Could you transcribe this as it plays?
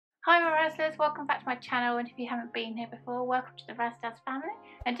Hi my Razzlers, welcome back to my channel, and if you haven't been here before, welcome to the Razdaz family,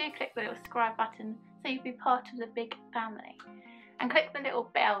 and do click the little subscribe button so you'll be part of the big family, and click the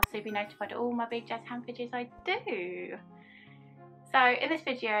little bell so you'll be notified of all my big jazz hand videos I do. So in this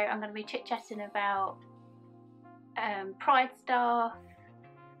video I'm going to be chit chatting about Pride stuff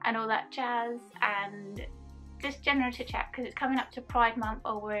and all that jazz, and just general chit chat because it's coming up to Pride month,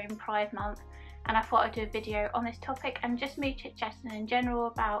 or we're in Pride month, and I thought I'd do a video on this topic and just me chit chatting in general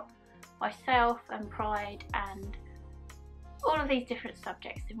about myself and Pride and all of these different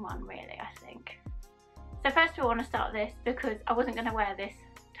subjects in one, really, I think. So first of all I want to start this because I wasn't going to wear this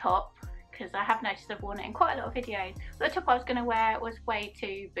top because I have noticed I've worn it in quite a lot of videos. The top I was going to wear was way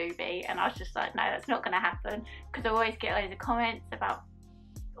too booby, and I was just like, no, that's not going to happen, because I always get loads of comments about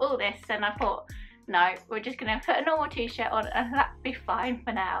all this, and I thought, no, we're just going to put a normal t-shirt on and that'd be fine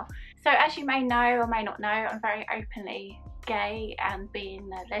for now. So as you may know or may not know, I'm very openly gay and being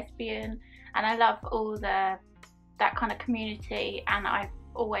a lesbian, and I love all that kind of community, and I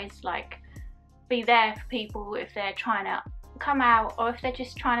always like be there for people if they're trying to come out or if they're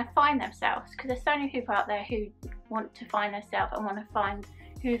just trying to find themselves, because there's so many people out there who want to find themselves and want to find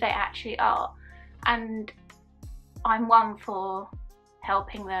who they actually are, and I'm one for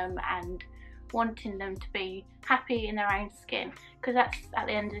helping them and wanting them to be happy in their own skin, because that's at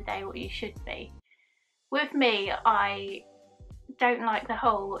the end of the day what you should be. With me, I don't like the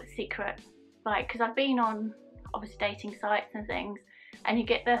whole secret, like, because I've been on obviously dating sites and things, and you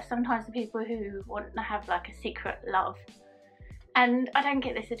get there sometimes the people who want to have like a secret love, and I don't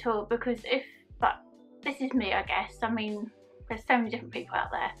get this at all, because but this is me, I guess. I mean, there's so many different people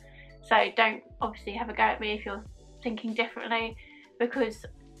out there, so don't obviously have a go at me if you're thinking differently, because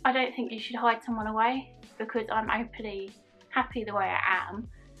I don't think you should hide someone away, because I'm openly happy the way I am,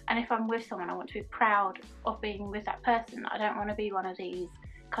 and if I'm with someone I want to be proud of being with that person. I don't want to be one of these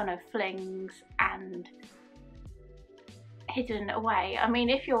kind of flings and hidden away. I mean,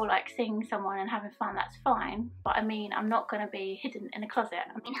 if you're like seeing someone and having fun, that's fine, but I mean, I'm not going to be hidden in a closet.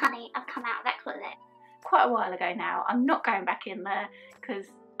 I mean, honey, I've come out of that closet quite a while ago now. I'm not going back in there because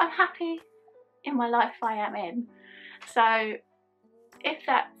I'm happy in my life I am in. So if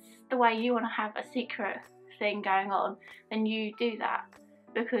that's the way you want to have a secret thing going on, then you do that,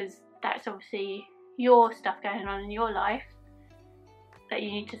 because that's obviously your stuff going on in your life that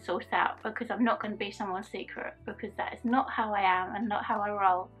you need to sort out, because I'm not going to be someone's secret, because that is not how I am and not how I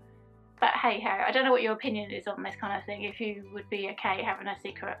roll. But hey ho, I don't know what your opinion is on this kind of thing, if you would be okay having a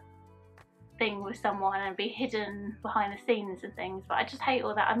secret thing with someone and be hidden behind the scenes and things, but I just hate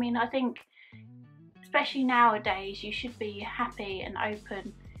all that. I mean, I think especially nowadays you should be happy and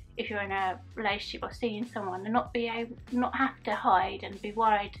open if you're in a relationship or seeing someone, and not have to hide and be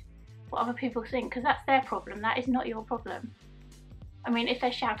worried what other people think, because that's their problem, that is not your problem. I mean, if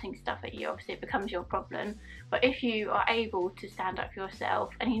they're shouting stuff at you, obviously it becomes your problem, but if you are able to stand up for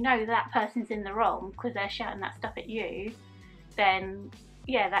yourself and you know that person's in the wrong because they're shouting that stuff at you, then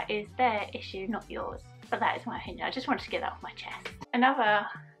yeah, that is their issue, not yours. But that is my opinion. I just wanted to get that off my chest. Another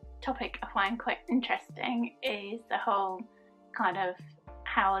topic I find quite interesting is the whole kind of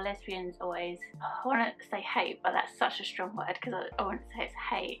how lesbians always, I want to say hate, but that's such a strong word because I wouldn't say it's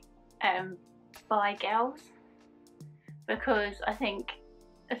hate, bi girls, because I think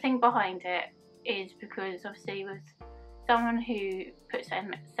the thing behind it is because obviously with someone who puts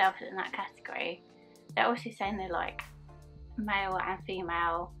themselves in that category, they're obviously saying they're like male and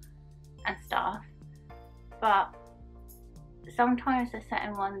female and stuff, but sometimes there's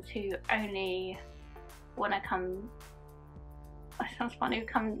certain ones who only want to come, it sounds funny,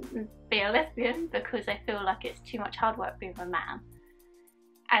 come and be a lesbian because they feel like it's too much hard work being a man.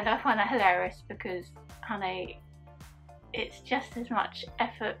 And I find that hilarious because, honey, it's just as much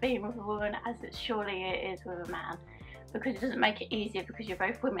effort being with a woman as it surely it is with a man, because it doesn't make it easier because you're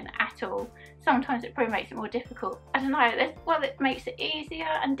both women at all. Sometimes it probably makes it more difficult. I don't know, well, it makes it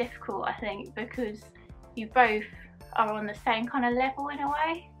easier and difficult, I think, because you both are on the same kind of level in a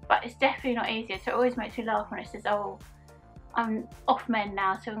way, but it's definitely not easier. So it always makes me laugh when it says, oh, I'm off men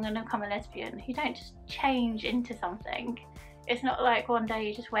now, so I'm going to become a lesbian. You don't just change into something. It's not like one day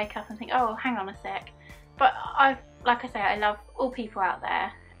you just wake up and think, oh, hang on a sec. But like I say, I love all people out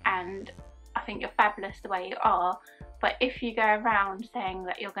there, and I think you're fabulous the way you are. But if you go around saying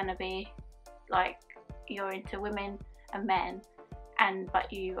that you're going to be like, you're into women and men,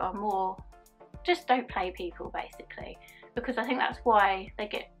 but you are more, just don't play people basically, because I think that's why they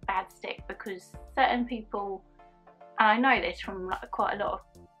get bad stick, because certain people, and I know this from like quite a lot of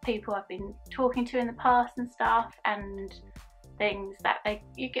people I've been talking to in the past and stuff and things, that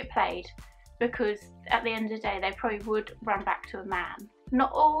you get played, because at the end of the day they probably would run back to a man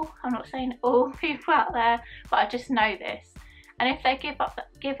not all, I'm not saying all people out there, but I just know this. And if they give off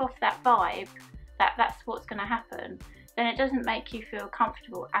that vibe that that's what's going to happen, then it doesn't make you feel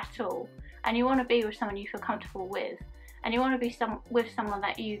comfortable at all. And you want to be with someone you feel comfortable with, and you want to be with someone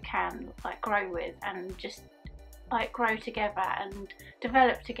that you can like grow with and just like grow together and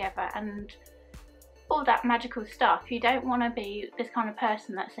develop together and all that magical stuff. You don't want to be this kind of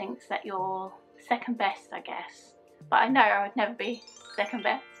person that thinks that you're second best, I guess. But I know I would never be second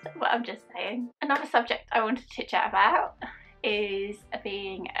best, but I'm just saying. Another subject I wanted to chit chat about is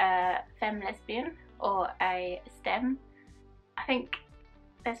being a femme lesbian or a STEM. I think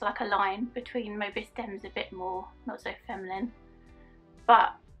there's like a line between maybe STEM's a bit more not so feminine,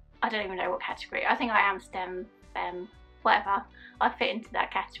 but I don't even know what category. I think I am STEM, femme, whatever. I fit into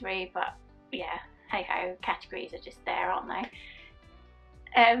that category, but yeah, hey ho, categories are just there, aren't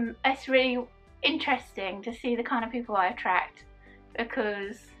they? It's really interesting to see the kind of people I attract,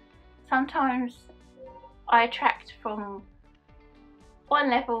 because sometimes I attract from one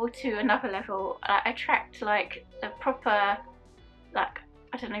level to another level. I attract like the proper, like,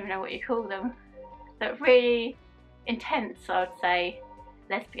 I don't even know what you call them, but really intense, I would say,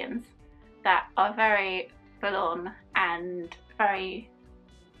 lesbians that are very full on and very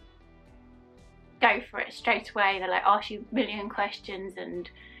go for it straight away. They like ask you a million questions and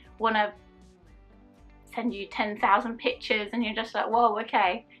want to send you 10,000 pictures, and you're just like, whoa,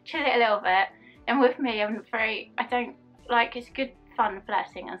 okay, chill it a little bit. And with me, I don't like, it's good fun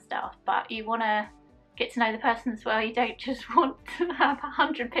flirting and stuff, but you want to get to know the person as well. You don't just want to have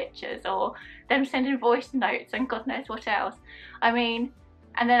 100 pictures or them sending voice notes and God knows what else. I mean,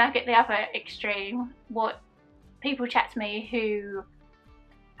 and then I get the other extreme, what people chat to me who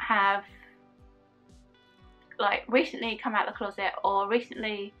have like recently come out of the closet or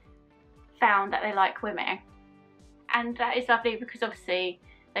recently found that they like women, and that is lovely because obviously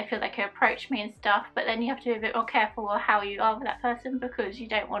they feel they can approach me and stuff, but then you have to be a bit more careful of how you are with that person, because you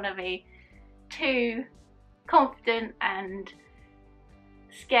don't want to be too confident and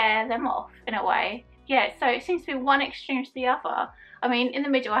scare them off in a way. Yeah, so it seems to be one extreme to the other. I mean, in the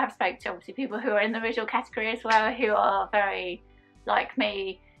middle I have spoken to obviously people who are in the middle category as well, who are very like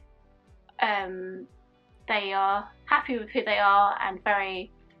me. They are happy with who they are and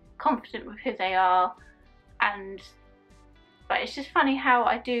very confident with who they are, but it's just funny how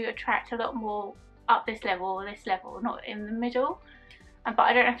I do attract a lot more up this level or this level, not in the middle. But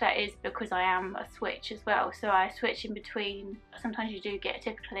I don't know if that is because I am a switch as well, so I switch in between. Sometimes you do get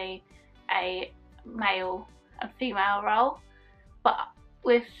typically a male and female role, but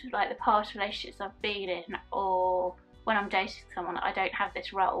with like the past relationships I've been in, or when I'm dating someone, I don't have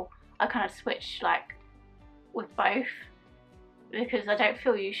this role. I kind of switch like with both, because I don't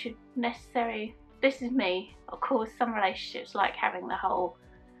feel you should necessarily, this is me, of course some relationships like having the whole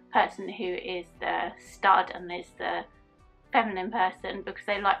person who is the stud and is the feminine person because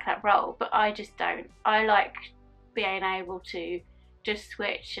they like that role, but I just don't. I like being able to just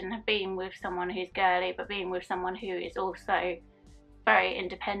switch and being with someone who's girly, but being with someone who is also very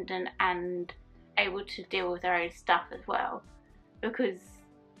independent and able to deal with their own stuff as well, because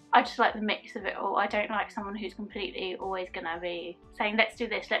I just like the mix of it all. I don't like someone who's completely always gonna be saying let's do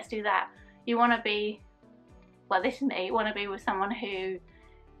this, let's do that. You want to be, well this is me, you want to be with someone who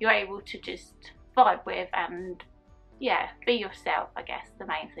you're able to just vibe with and yeah, be yourself, I guess the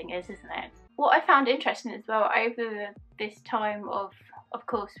main thing is, isn't it? What I found interesting as well over this time of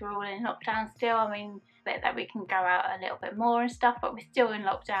course we're all in lockdown still. I mean, that we can go out a little bit more and stuff, but we're still in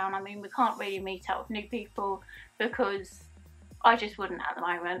lockdown. I mean, we can't really meet up with new people because I just wouldn't at the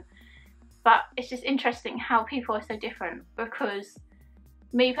moment. But it's just interesting how people are so different, because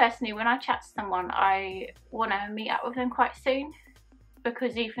me personally, when I chat to someone, I want to meet up with them quite soon,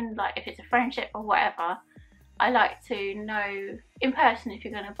 because even like if it's a friendship or whatever, I like to know in person if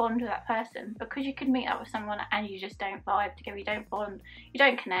you're going to bond with that person, because you can meet up with someone and you just don't vibe together, you don't bond, you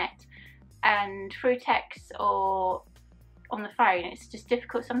don't connect, and through text or on the phone it's just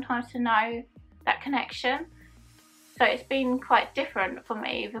difficult sometimes to know that connection. So it's been quite different for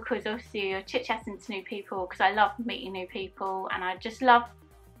me, because obviously you're chit-chatting to new people, because I love meeting new people, and I just love,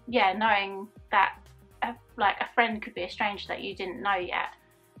 yeah, knowing that like a friend could be a stranger that you didn't know yet,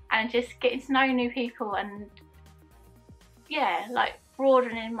 and just getting to know new people and yeah, like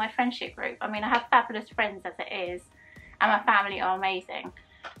broadening my friendship group. I mean, I have fabulous friends as it is, and my family are amazing,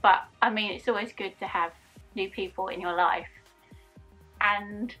 but I mean, it's always good to have new people in your life.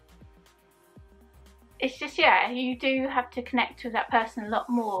 And it's just, yeah, you do have to connect with that person a lot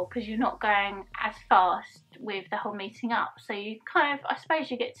more, because you're not going as fast with the whole meeting up. So you kind of, I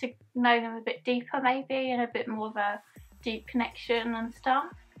suppose you get to know them a bit deeper maybe, and a bit more of a deep connection and stuff.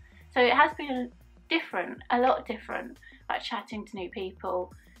 So it has been a lot different, like chatting to new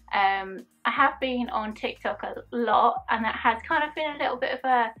people. I have been on TikTok a lot, and that has kind of been a little bit of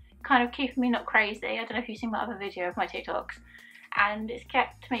a kind of keeping me not crazy. I don't know if you've seen my other video of my TikToks, and it's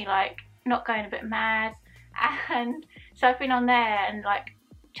kept me like not going a bit mad. And so I've been on there and like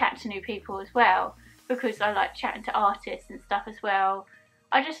chatting to new people as well, because I like chatting to artists and stuff as well.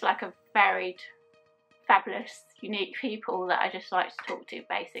 I just like a varied, fabulous, unique people that I just like to talk to,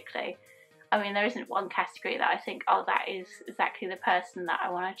 basically. I mean, there isn't one category that I think, oh, that is exactly the person that I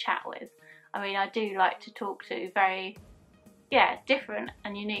want to chat with. I mean, I do like to talk to very, yeah, different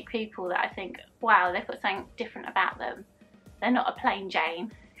and unique people that I think, wow, they've got something different about them. They're not a plain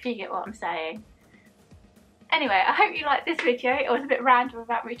Jane, if you get what I'm saying. Anyway, I hope you liked this video. It was a bit random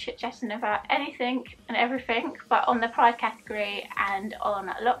about me chit-chatting about anything and everything, but on the pride category and on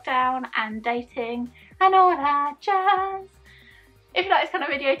lockdown and dating and all that jazz. If you like this kind of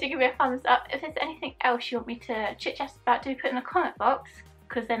video, do give me a thumbs up. If there's anything else you want me to chit-chat about, do put in the comment box,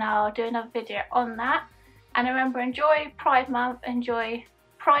 because then I'll do another video on that. And remember, enjoy Pride Month, enjoy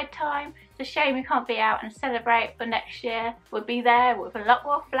Pride time. It's a shame we can't be out and celebrate, but next year we'll be there with a lot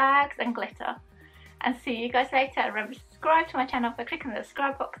more flags and glitter. And see you guys later. Remember to subscribe to my channel by clicking the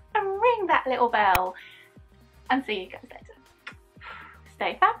subscribe box and ring that little bell. And see you guys later.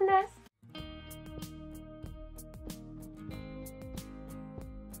 Stay fabulous.